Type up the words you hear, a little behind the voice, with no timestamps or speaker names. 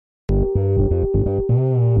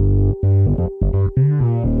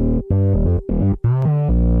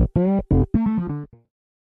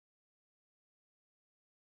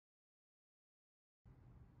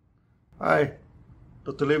Hi,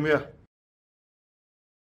 Dr. Lim here.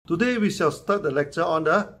 Today we shall start the lecture on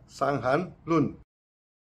the Shang Han Lun.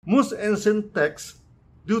 Most ancient texts,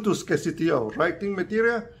 due to scarcity of writing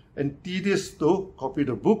material and tedious to copy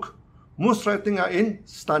the book, most writing are in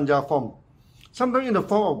stanza form, sometimes in the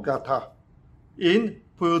form of gatha, in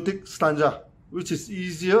poetic stanza, which is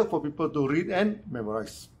easier for people to read and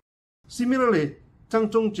memorize. Similarly, Zhang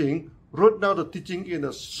Zhongjing wrote down the teaching in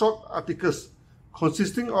the short articles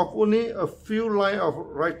consisting of only a few lines of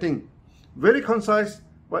writing, very concise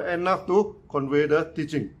but enough to convey the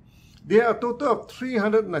teaching. There are a total of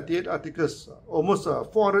 398 articles, almost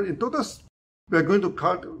 400 in total. We are going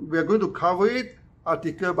to cover it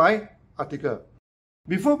article by article.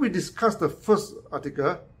 Before we discuss the first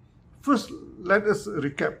article, first let us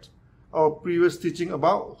recap our previous teaching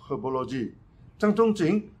about herbology. Zhang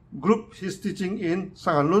Zhongjing grouped his teaching in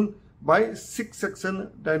Shang Han Lun by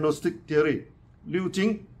 6-section diagnostic theory, Liu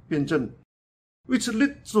Jing, Bian Zhen, which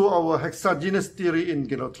leads to our hexagenous theory in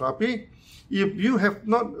genotherapy. If you have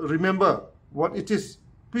not remembered what it is,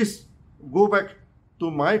 please go back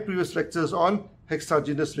to my previous lectures on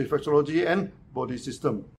hexagenous reflexology and body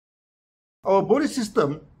system. Our body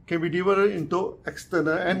system can be divided into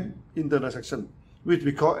external and internal section, which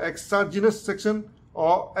we call exogenous section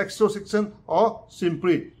or exo section, or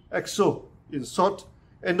simply exo in short,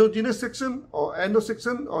 endogenous section or endo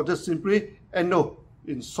section, or just simply endo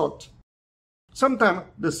in short. Sometimes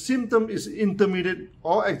the symptom is intermediate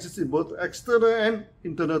or exists in both external and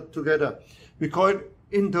internal together. We call it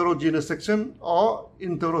interogenous section or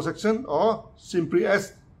interosection, or simply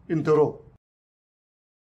as intero.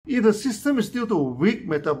 If the system is due to weak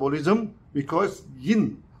metabolism, we call it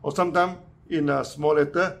yin, or sometimes in a small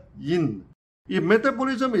letter yin. If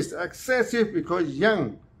metabolism is excessive, we call it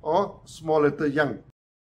yang, or small letter yang.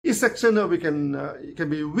 Each section it can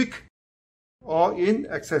be weak or in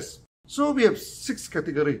excess. So we have 6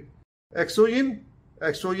 categories: exo-yin,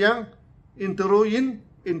 exo-yang, intero-yin,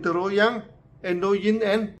 intero-yang, endo-yin,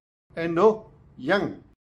 and endo-yang.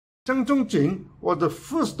 Zhang Zhongjing was the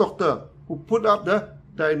first doctor who put up the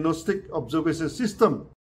diagnostic observation system,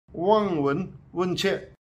 Wang Wen Wen Che,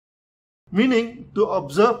 meaning to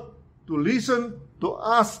observe, to listen, to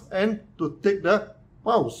ask, and to take the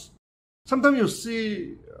pulse. Sometimes you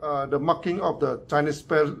see the marking of the Chinese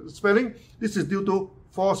spelling. This is due to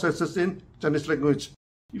 4 stresses in Chinese language.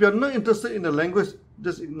 If you are not interested in the language,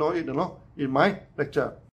 just ignore it in my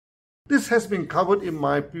lecture. This has been covered in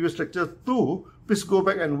my previous lecture too. Please go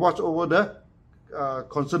back and watch over the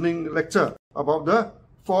concerning lecture about the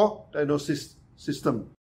 4 diagnosis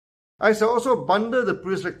system. I shall also bundle the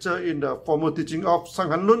previous lecture in the formal teaching of Shang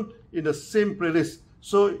Han Lun in the same playlist,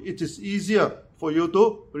 so it is easier for you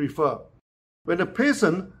to refer. When the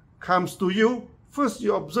patient comes to you, first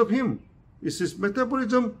you observe him. Is his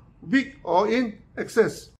metabolism weak or in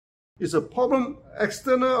excess? Is the problem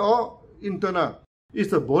external or internal? Is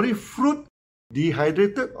the body fluid,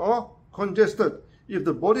 dehydrated, or congested? If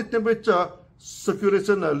the body temperature,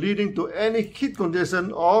 circulation are leading to any heat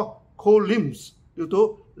congestion or cold limbs due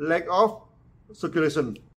to lack of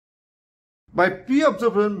circulation. By peer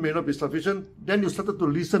observation may not be sufficient, then you started to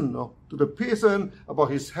listen to the patient about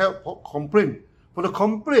his health complaint. For the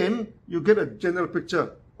complaint, you get a general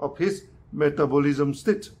picture of his metabolism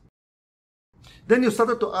state. Then you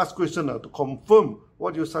started to ask questions to confirm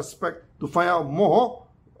what you suspect, to find out more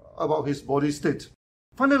about his body state.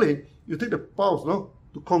 Finally, you take the pulse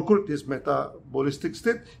to conclude his metabolistic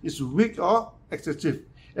state is weak or excessive.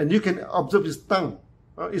 And you can observe his tongue.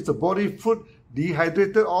 Is the body fluid,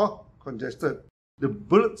 dehydrated, or congested? The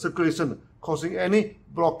blood circulation causing any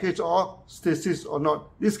blockage or stasis or not.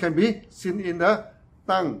 This can be seen in the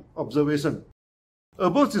tongue observation.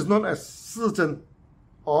 Above is known as 4诊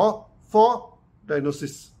or 4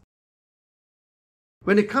 diagnosis.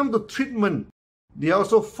 When it comes to treatment, there are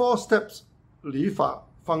also 4 steps, 理法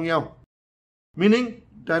方药, meaning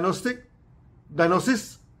diagnosis,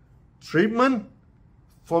 treatment,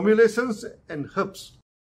 formulations, and herbs.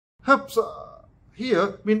 Herbs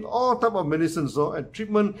here mean all type of medicines and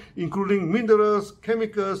treatment, including minerals,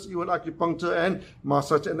 chemicals, even acupuncture and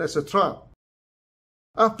massage, and etc.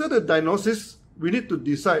 After the diagnosis, we need to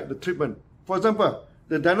decide the treatment. For example,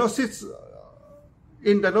 in diagnosis,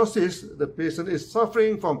 the patient is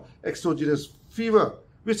suffering from exogenous fever,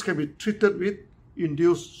 which can be treated with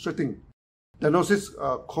induced sweating. Diagnosis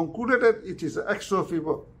concluded that it is extra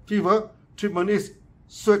fever. Treatment is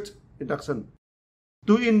sweat induction.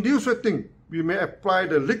 To induce sweating, we may apply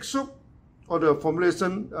the leek soup or the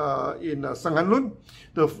formulation in Shang Han Lun,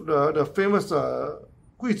 the famous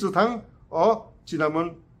Gui Zhi Tang or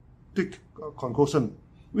cinnamon thick concoction,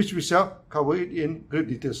 which we shall cover it in great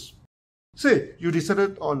details. Say you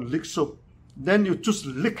decided on leek soup, then you choose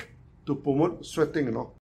leek to promote sweating,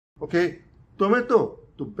 Okay, tomato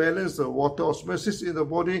to balance the water osmosis in the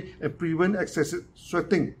body and prevent excessive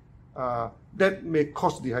sweating that may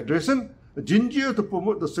cause dehydration. Ginger to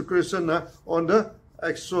promote the circulation on the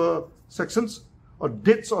actual sections, or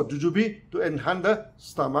dates or jujube to enhance the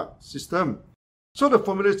stomach system. So the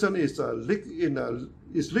formulation is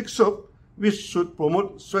leek soap, which should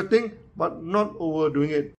promote sweating but not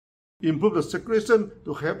overdoing it. Improve the circulation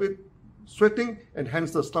to help it sweating,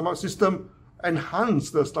 enhance the stomach system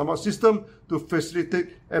to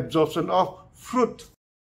facilitate absorption of fluid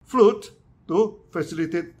to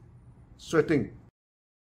facilitate sweating.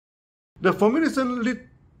 The formulation lead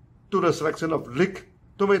to the selection of leek,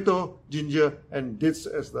 tomato, ginger, and dates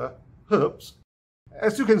as the herbs.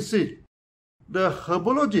 As you can see, the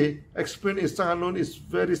herbology explained in Shang Han Lun is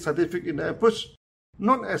very scientific in the approach.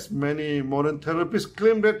 Not as many modern therapists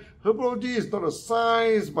claim that herbology is not a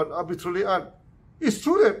science but arbitrary art. It's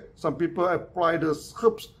true that some people apply the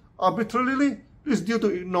herbs arbitrarily. This is due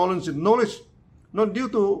to ignorance in knowledge, not due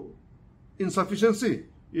to insufficiency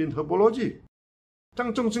in herbology.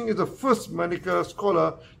 Zhang Zhongxing is the first medical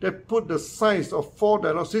scholar that put the science of 4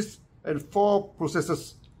 diagnoses and 4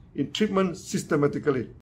 processes in treatment systematically.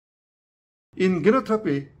 In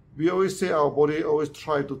genotherapy, we always say our body always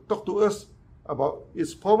tries to talk to us about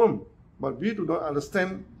its problem, but we do not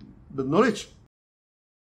understand the knowledge.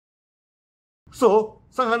 So,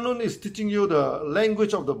 Shang Han Lun is teaching you the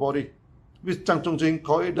language of the body, which Zhang Zhongxing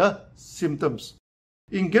call it the symptoms.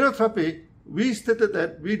 In genotherapy, we stated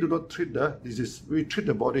that we do not treat the disease, we treat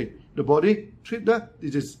the body. The body treat the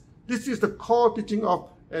disease. This is the core teaching of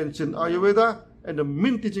ancient Ayurveda and the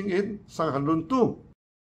main teaching in Shang Han Lun too.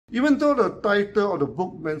 Even though the title of the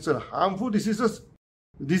book mentions harmful diseases,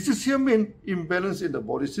 disease here means imbalance in the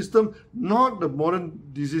body system, not the modern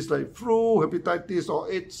disease like flu, hepatitis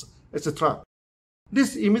or AIDS, etc.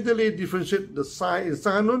 This immediately differentiates the science in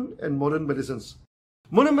Shang Han Lun and modern medicines.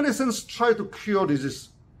 Modern medicines try to cure disease.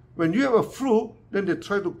 When you have a flu, then they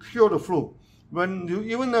try to cure the flu. When you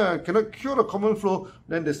even cannot cure the common flu,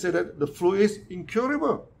 then they say that the flu is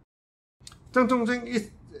incurable. Zhang Zhongxing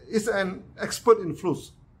is an expert in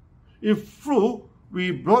flus. In flu,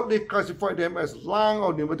 we broadly classify them as lung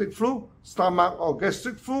or pneumatic flu, stomach or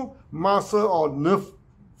gastric flu, muscle or nerve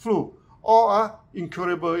flu. All are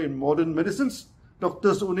incurable in modern medicines.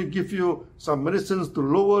 Doctors only give you some medicines to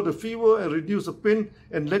lower the fever and reduce the pain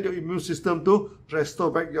and let your immune system to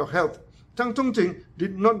restore back your health. Zhang Zhongxing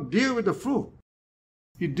did not deal with the flu.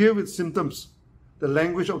 He dealt with symptoms, the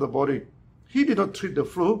language of the body. He did not treat the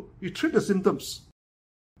flu, he treated the symptoms.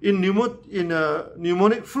 In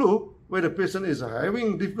pneumonic flu, where the patient is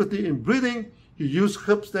having difficulty in breathing, he used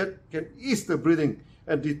herbs that can ease the breathing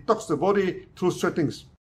and detox the body through sweatings.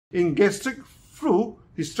 In gastric flu,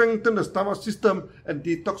 he strengthened the stomach system and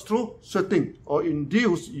detox through sweating or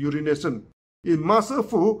induced urination. In muscle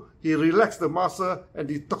flu, he relaxed the muscle and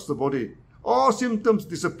detoxed the body. All symptoms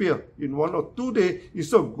disappear in 1 or 2 days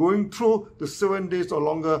instead of going through the 7 days or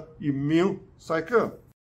longer immune cycle.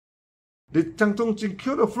 Did Zhang Zhongxing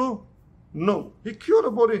cure the flu? No, he cured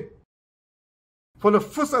the body. From the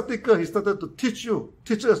first article, he started to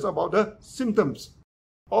teach us about the symptoms.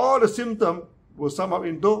 All the symptoms will sum up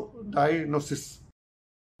into diagnosis.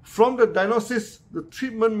 From the diagnosis, the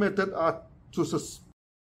treatment method are chooses.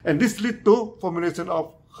 And this leads to formulation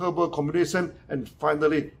of herbal combination and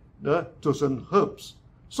finally the chosen herbs.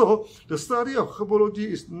 So, the study of herbology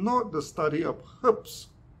is not the study of herbs.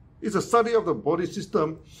 It's a study of the body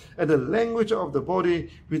system and the language of the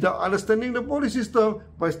body. Without understanding the body system,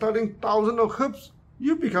 by studying thousands of herbs,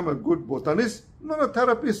 you become a good botanist, not a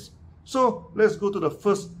therapist. So, let's go to the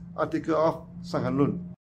first article of Shang Han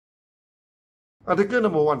Lun. Article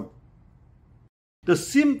number 1. The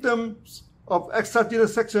symptoms of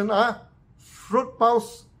exogenous section are throat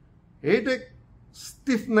pulse, headache,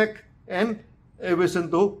 stiff neck, and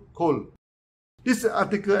aversion to cold. This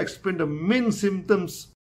article explains the main symptoms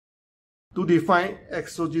to define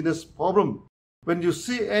exogenous problem. When you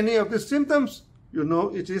see any of these symptoms, you know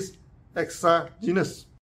it is exogenous.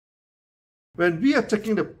 When we are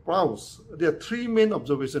checking the pulse, there are 3 main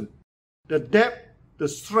observations: the depth, the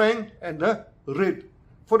strength, and the rate.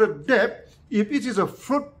 For the depth, if it is a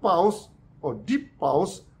throat pulse or deep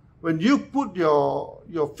pulse, when you put your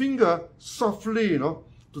finger softly,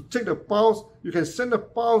 to check the pulse, you can send the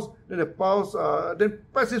pulse, then the pulse, then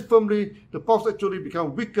press it firmly, the pulse actually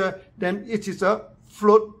becomes weaker, then it is a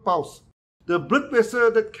throat pulse. The blood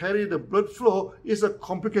vessel that carry the blood flow is a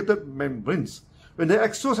complicated membranes. When the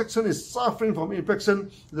axial section is suffering from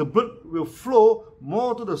infection, the blood will flow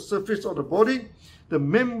more to the surface of the body. The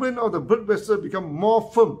membrane of the blood vessel become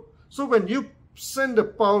more firm. So when you send the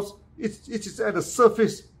pulse, it is at the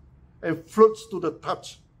surface and floats to the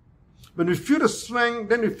touch. When we feel the strength,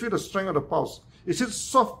 then we feel the strength of the pulse. Is it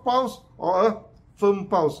soft pulse or a firm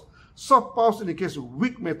pulse? Soft pulse indicates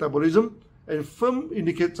weak metabolism, and firm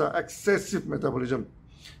indicates excessive metabolism.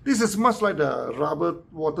 This is much like the rubber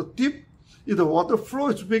water tip. If the water flow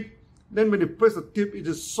is weak, then when you press the tip, it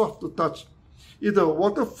is soft to touch. If the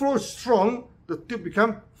water flow is strong, the tip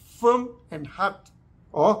becomes firm and hard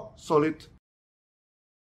or solid.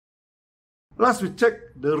 Last, we check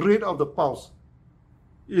the rate of the pulse.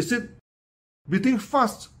 Is it beating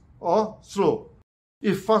fast or slow?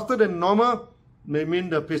 If faster than normal, may mean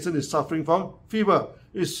the patient is suffering from fever.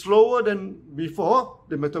 If slower than before,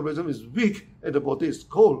 the metabolism is weak and the body is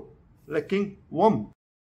cold, lacking warmth.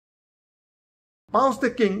 Pulse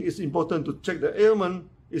taking is important to check the ailment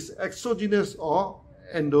is exogenous or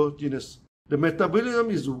endogenous. The metabolism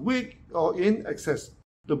is weak or in excess.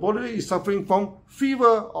 The body is suffering from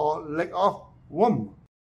fever or lack of warmth.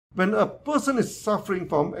 When a person is suffering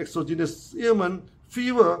from exogenous ailment,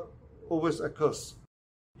 fever always occurs.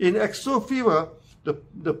 In exo fever,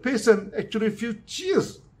 the patient actually feels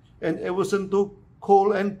chills and aversion to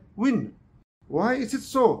cold and wind. Why is it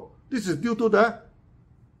so? This is due to the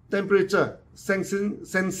temperature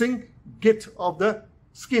sensing gate of the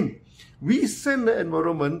skin. We sense the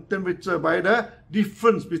environment temperature by the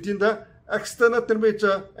difference between the external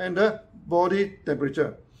temperature and the body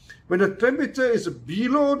temperature. When the temperature is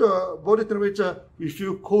below the body temperature, we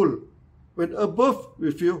feel cold. When above,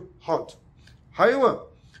 we feel hot. However,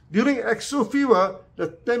 during exo fever, the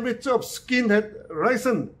temperature of skin had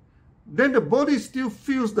risen. Then the body still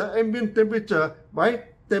feels the ambient temperature by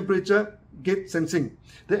temperature gate sensing.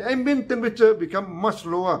 The ambient temperature becomes much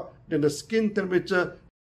lower than the skin temperature,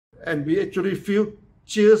 and we actually feel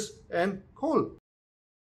chills and cold.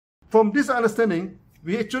 From this understanding,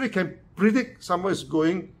 we actually can predict someone is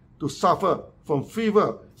going to suffer from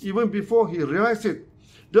fever even before he realizes it.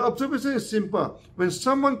 The observation is simple. When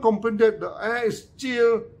someone complains that the air is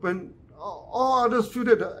chill, when all others feel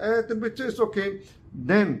that the air temperature is okay,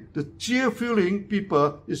 then the chill feeling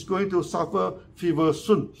people is going to suffer fever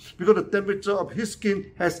soon because the temperature of his skin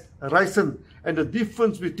has risen and the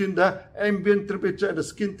difference between the ambient temperature and the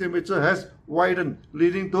skin temperature has widened,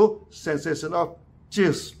 leading to sensation of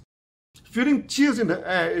chills. Feeling chills in the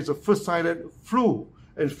air is the first sign that flu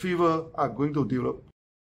and fever are going to develop.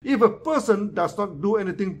 If a person does not do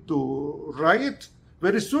anything to riot,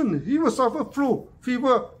 very soon he will suffer flu,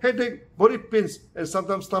 fever, headache, body pains, and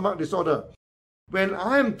sometimes stomach disorder. When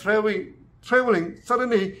I am traveling,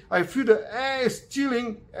 suddenly I feel the air is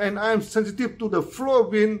chilling and I am sensitive to the flow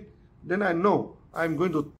of wind, then I know I am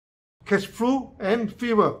going to catch flu and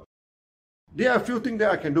fever. There are a few things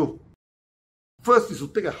that I can do. First is to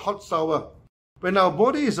take a hot shower. When our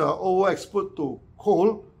body is overexposed to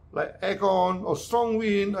cold, like aircon or strong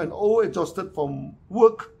wind, and over-exhausted from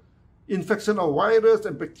work, infection of virus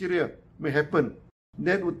and bacteria may happen.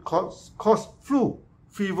 That would cause flu,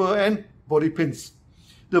 fever, and body pains.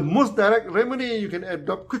 The most direct remedy you can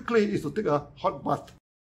adopt quickly is to take a hot bath.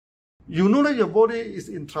 You know that your body is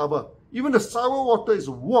in trouble. Even the shower water is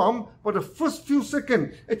warm, but the first few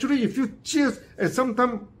seconds, actually you feel chills and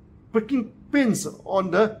sometimes pricking pains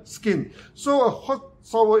on the skin. So a hot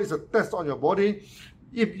shower is a test on your body.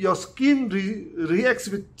 If your skin reacts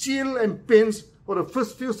with chill and pains for the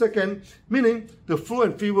first few seconds, meaning the flu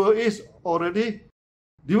and fever is already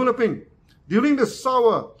developing. During the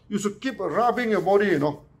shower, you should keep rubbing your body,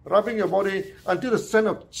 until the scent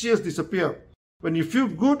of chills disappear. When you feel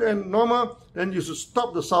good and normal, then you should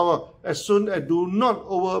stop the shower as soon as do not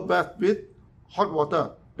overbath with hot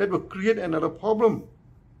water. That will create another problem.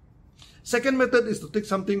 Second method is to take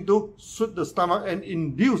something to soothe the stomach and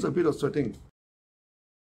induce a bit of sweating.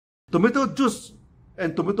 Tomato juice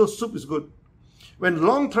and tomato soup is good. When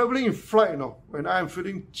long traveling in flight, when I am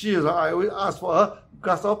feeling chills, I always ask for a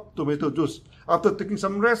glass of tomato juice. After taking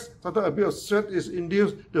some rest, sometimes a bit of sweat is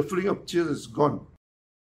induced, the feeling of chills is gone.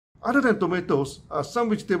 Other than tomatoes, some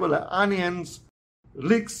vegetables like onions,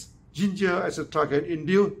 leeks, ginger, etc. can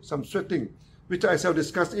induce some sweating, which I shall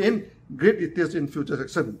discuss in great details in future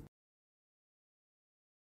section.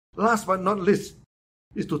 Last but not least,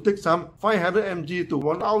 is to take some 500 mg to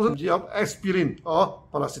 1000 mg of aspirin or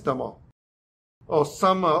paracetamol, or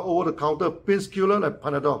some over-the-counter painkiller like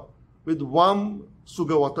Panadol with warm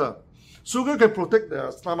sugar water. Sugar can protect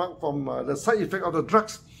the stomach from the side effect of the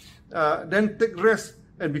drugs. Then take rest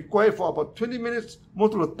and be quiet for about 20 minutes.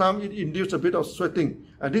 Most of the time, it induces a bit of sweating.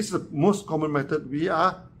 And this is the most common method we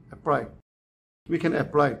can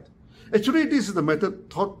apply it. Actually, this is the method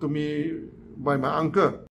taught to me by my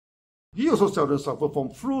uncle. He also seldom suffered from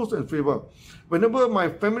flus and fever. Whenever my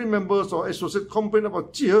family members or associates complain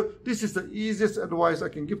about chill, this is the easiest advice I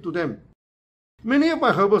can give to them. Many of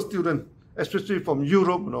my herbal students, especially from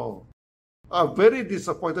Europe, are very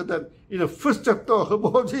disappointed that in the first chapter of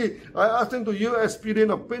Herbology, I asked them to use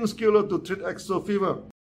aspirin or painkiller to treat axo fever.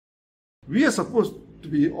 We are supposed to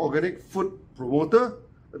be organic food promoter,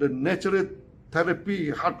 the natural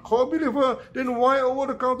therapy hardcore believer, then why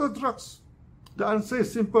over-the-counter drugs? The answer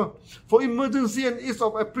is simple. For emergency and ease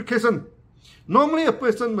of application. Normally, a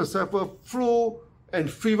person must suffer flu and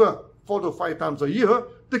fever 4 to 5 times a year.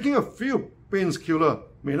 Taking a few painkillers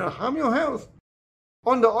may not harm your health.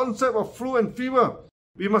 On the onset of flu and fever,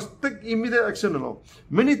 we must take immediate action.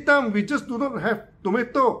 Many times, we just do not have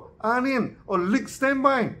tomato, onion, or leek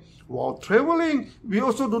standby. While traveling, we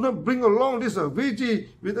also do not bring along this veggie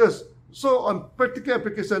with us. So, on practical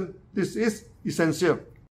application, this is essential.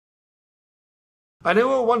 I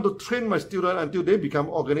never want to train my students until they become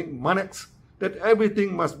organic maniacs, that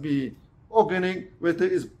everything must be organic, whether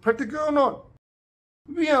it's practical or not.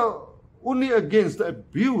 We are only against the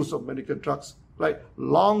abuse of medical drugs, like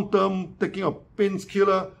long-term taking of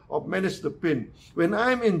painkiller or manage the pain. When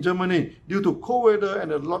I'm in Germany, due to cold weather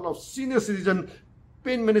and a lot of senior citizens,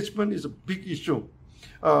 pain management is a big issue.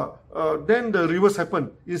 Then the reverse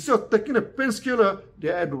happen. Instead of taking a painkiller, they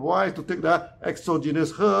are advised to take the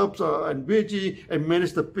exogenous herbs and veggie and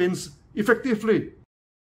manage the pains effectively.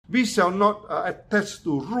 We shall not attach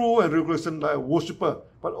to rule and regulation like a worshipper,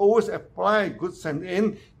 but always apply good sense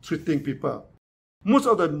in treating people. Most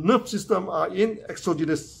of the nerve system are in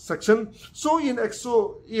exogenous section, so in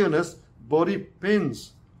exogenous, body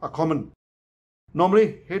pains are common.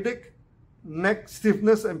 Normally, headache, neck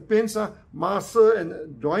stiffness and pains are muscle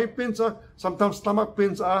and joint pains are sometimes stomach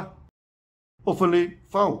pains are often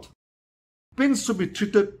found. Pains should be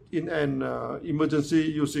treated in an emergency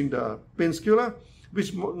using the painkiller,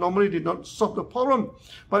 which normally did not solve the problem.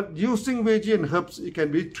 But using veggie and herbs, it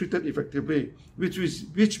can be treated effectively, which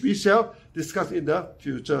we shall discuss in the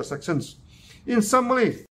future sections. In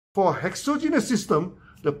summary, for exogenous system,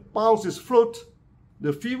 the pulse is float,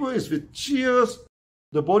 the fever is with chills,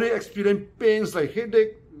 the body experiences pains like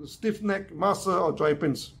headache, stiff neck, muscle, or joint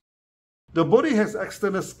pains. The body has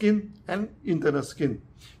external skin and internal skin.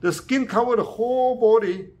 The skin covers the whole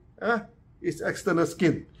body, is external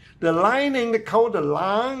skin. The lining that covers the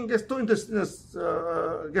lung,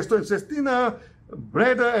 gastrointestinal,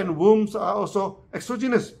 bladder, and wombs are also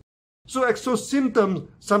exogenous. So exo symptoms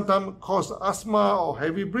sometimes cause asthma or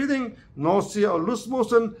heavy breathing, nausea or loose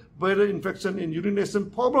motion, bladder infection in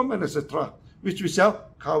urination problem, and etc., which we shall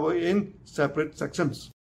cover in separate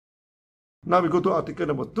sections. Now we go to article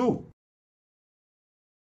number 2.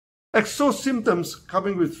 Exo symptoms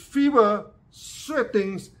coming with fever,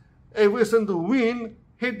 sweatings, aversion to wind,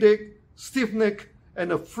 headache, stiff neck,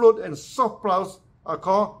 and a float and soft pulse are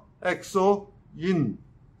called exogenous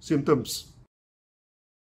symptoms.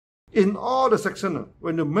 In all the sections,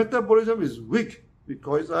 when the metabolism is weak, we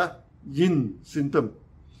call it a yin symptom.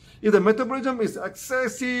 If the metabolism is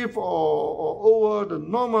excessive or over the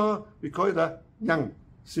normal, we call it a yang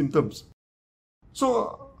symptoms.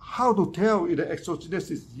 So, how to tell if the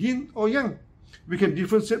exogenous is yin or yang? We can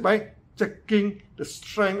differentiate by checking the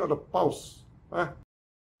strength of the pulse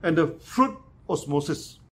and the fluid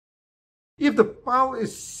osmosis. If the pulse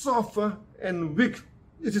is soft and weak,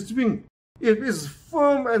 it is yin. If it is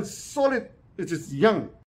firm and solid, it is yang.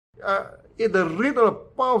 If the rate of the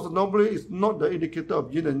pulse normally is not the indicator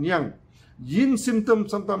of yin and yang. Yin symptoms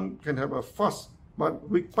sometimes can have a fast but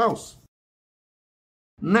weak pulse.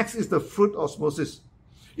 Next is the fluid osmosis.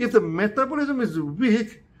 If the metabolism is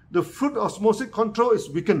weak, the fluid osmosis control is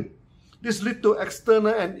weakened. This leads to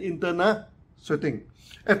external and internal sweating.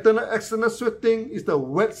 External sweating is the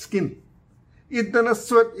wet skin. Internal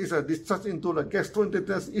sweat is a discharge into the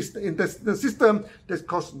gastrointestinal system that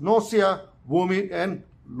causes nausea, vomit, and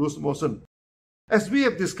loose motion. As we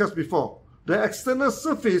have discussed before, the external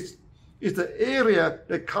surface is the area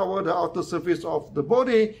that covers the outer surface of the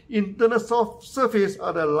body. Internal surface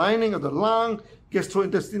are the lining of the lung,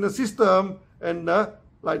 gastrointestinal system, and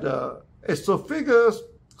like the esophagus,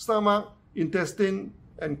 stomach, intestine,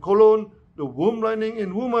 and colon, the womb lining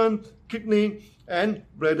in women, kidney, and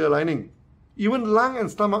bladder lining. Even lung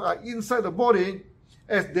and stomach are inside the body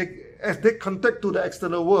as they contact to the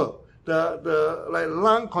external world. The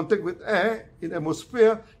lung contact with air in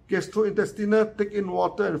atmosphere, gastrointestinal take in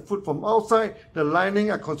water and food from outside. The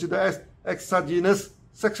lining are considered as exogenous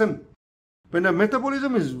section. When the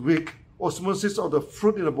metabolism is weak, osmosis of the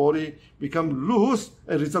fluid in the body become loose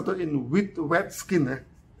and resulted in wet skin,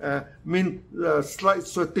 slight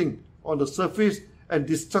sweating on the surface and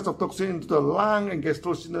discharge of toxin into the lung and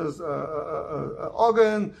gastrointestinal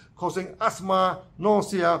organ, causing asthma,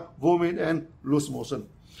 nausea, vomit, and loose motion.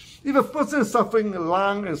 If a person is suffering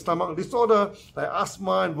lung and stomach disorder like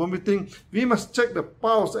asthma and vomiting, we must check the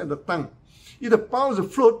pulse and the tongue. If the pulse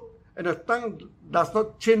is fluid and the tongue does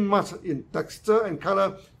not change much in texture and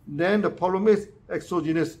color, then the problem is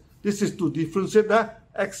exogenous. This is to differentiate the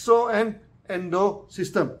exo and endo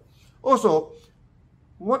system. Also,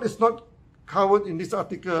 what is not covered in this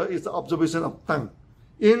article is the observation of tongue.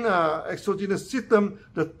 In exogenous system,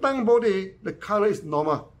 the tongue body, the color is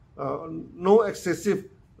normal, no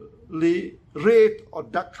excessively red or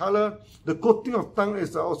dark color. The coating of tongue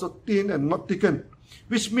is also thin and not thickened,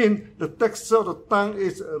 which means the texture of the tongue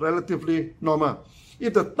is relatively normal.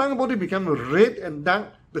 If the tongue body becomes red and dark,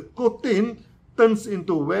 the coating turns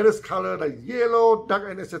into various colors like yellow, dark,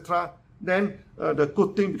 and etc. Then the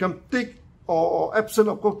coating becomes thick or absent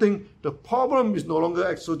of coating. The problem is no longer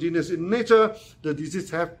exogenous in nature. The disease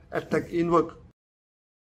have attack inward.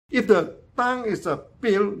 If the tongue is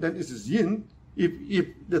pale, then it is yin. If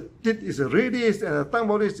the teeth is reddish and the tongue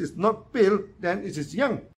body is not pale, then it is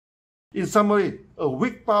yang. In summary, a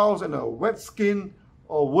weak pulse and a wet skin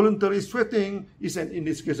or voluntary sweating is an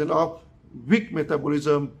indication of weak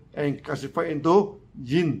metabolism and classified into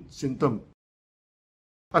yin symptom.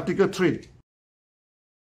 Article 3.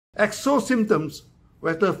 Exo symptoms,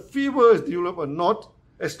 whether fever is developed or not,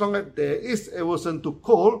 as long as there is aversion to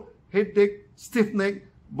cold, headache, stiff neck,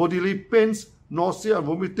 bodily pains, nausea and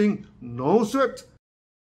vomiting, no sweat.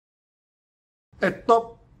 At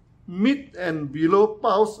top, mid and below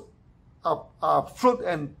pulse are fluid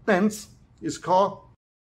and tense is called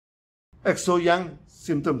exo-yang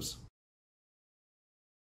symptoms.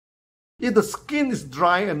 If the skin is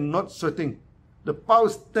dry and not sweating, the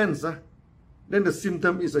pulse is tense, then the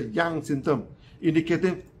symptom is a yang symptom,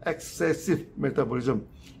 indicating excessive metabolism.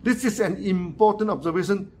 This is an important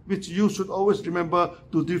observation which you should always remember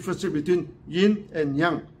to differentiate between yin and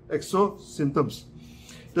yang exo symptoms.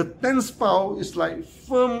 The tense pulse is like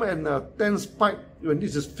firm and tense pipe when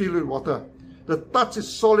it is filled with water. The touch is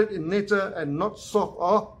solid in nature and not soft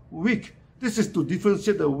or weak. This is to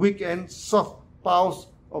differentiate the weak and soft pulse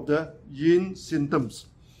of the yin symptoms.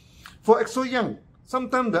 For exo-yang,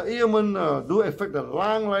 sometimes the ailment do affect the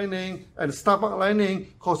lung lining and stomach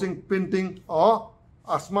lining, causing painting or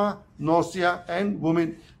asthma, nausea, and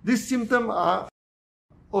vomit. These symptoms are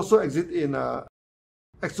also exist in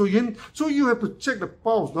exo-yin, so you have to check the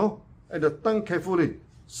pulse, and the tongue carefully.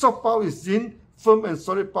 Soft pulse is yin, firm and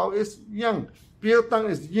solid pulse is yang. Pale tongue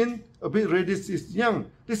is yin, a bit reddish is yang.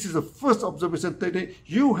 This is the first observation technique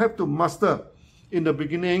you have to master in the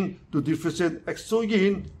beginning to differentiate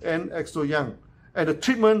exo-yin and exo-yang. And the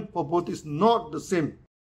treatment for both is not the same.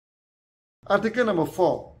 Article number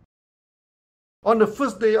 4. On the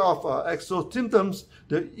first day of exo symptoms,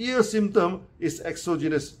 the ear symptom is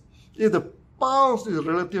exogenous. If the pulse is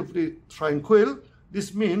relatively tranquil,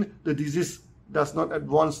 this means the disease does not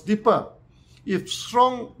advance deeper. If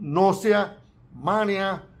strong nausea,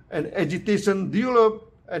 mania, and agitation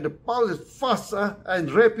develop, and the pulse is fast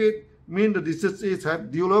and rapid, means the disease has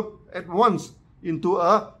developed at once into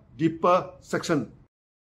a deeper section.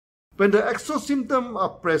 When the exo symptoms are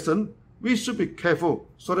present, we should be careful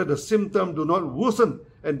so that the symptoms do not worsen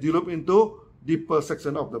and develop into deeper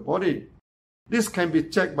section of the body. This can be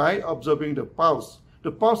checked by observing the pulse.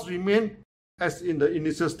 The pulse remains as in the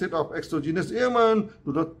initial state of exogenous ailment,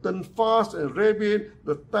 do not turn fast and rapid,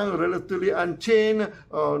 the tongue relatively unchanged,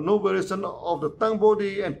 no variation of the tongue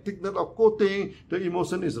body and thickness of coating, the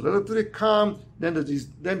emotion is relatively calm, then the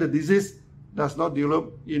disease does not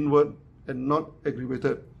develop inward and not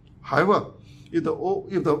aggravated. However, if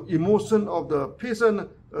the emotion of the patient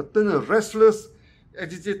turns restless,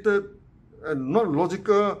 agitated, and not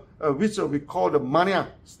logical, which we call the mania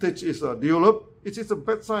stage is developed, it is a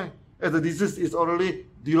bad sign, as the disease is already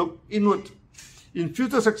developed inward. In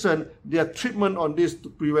future section, there are treatment on this to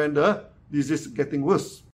prevent the disease getting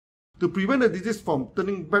worse. To prevent the disease from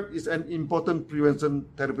turning bad is an important prevention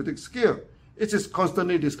therapeutic skill. It is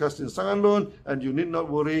constantly discussed in Shang Han Lun, and you need not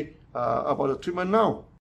worry about the treatment now.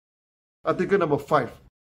 Article number 5.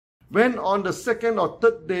 When on the second or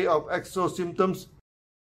third day of exo symptoms,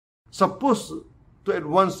 supposed to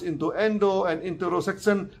advance into endo and intero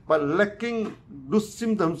section, but lacking those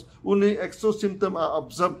symptoms, only exo symptoms are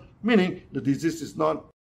observed, meaning the disease is not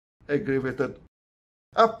aggravated.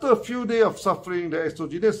 After a few days of suffering the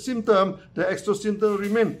exogenous symptom, the exo symptom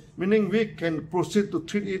remain, meaning we can proceed to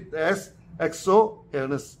treat it as exo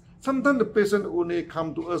illness. Sometimes the patient only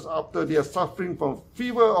come to us after they are suffering from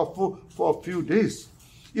fever or for a few days.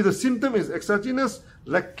 If the symptom is exogenous,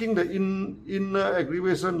 lacking the inner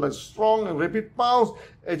aggravation like strong and rapid pulse,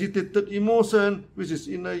 agitated emotion, which is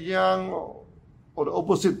inner yang, or the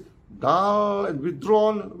opposite, dull and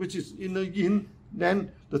withdrawn, which is inner yin,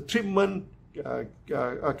 then the treatment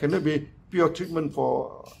cannot be pure treatment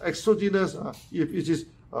for exogenous if it is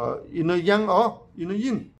inner yang or inner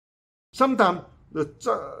yin. Sometimes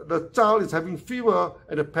the child is having fever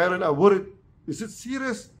and the parents are worried. Is it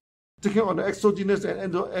serious? Checking on the exogenous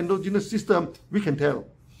and endogenous system, we can tell.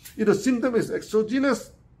 If the symptom is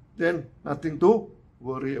exogenous, then nothing to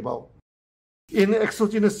worry about. In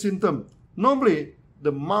exogenous symptom, normally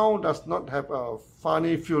the mouth does not have a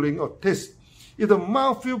funny feeling or taste. If the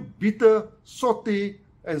mouth feels bitter, salty,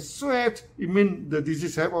 and sweat, it means the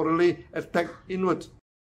disease have already attacked inward.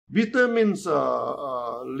 Bitter means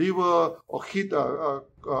liver or heat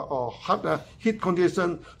or heart heat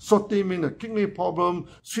condition. Salty means a kidney problem.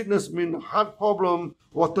 Sweetness means heart problem.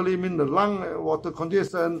 Watery means the lung water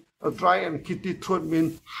condition. Dry and heaty throat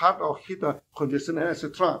means heart or heat condition,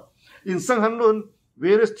 etc. In Shang Han Lun,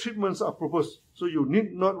 various treatments are proposed, so you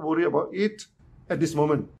need not worry about it at this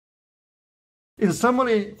moment. In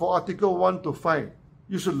summary, for Article 1 to 5,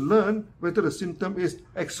 you should learn whether the symptom is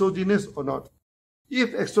exogenous or not.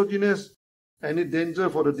 If exogenous, any danger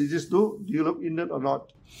for the disease to develop in it or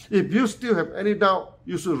not. If you still have any doubt,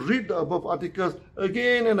 you should read the above articles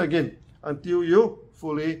again and again until you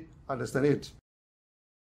fully understand it.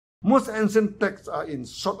 Most ancient texts are in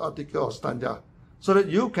short article or stanza, so that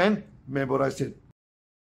you can memorize it.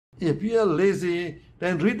 If you are lazy,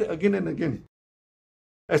 then read again and again.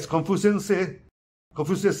 As Confucius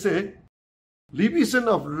said, revision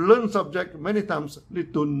of learned subject many times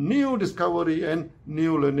lead to new discovery and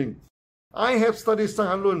new learning. I have studied Shang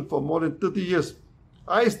Han Lun for more than 30 years.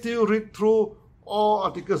 I still read through all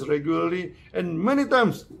articles regularly, and many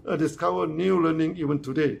times I discover new learning even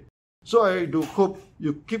today. So I do hope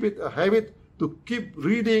you keep it a habit to keep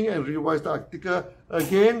reading and revise the article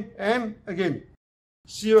again and again.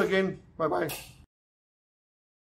 See you again. Bye-bye.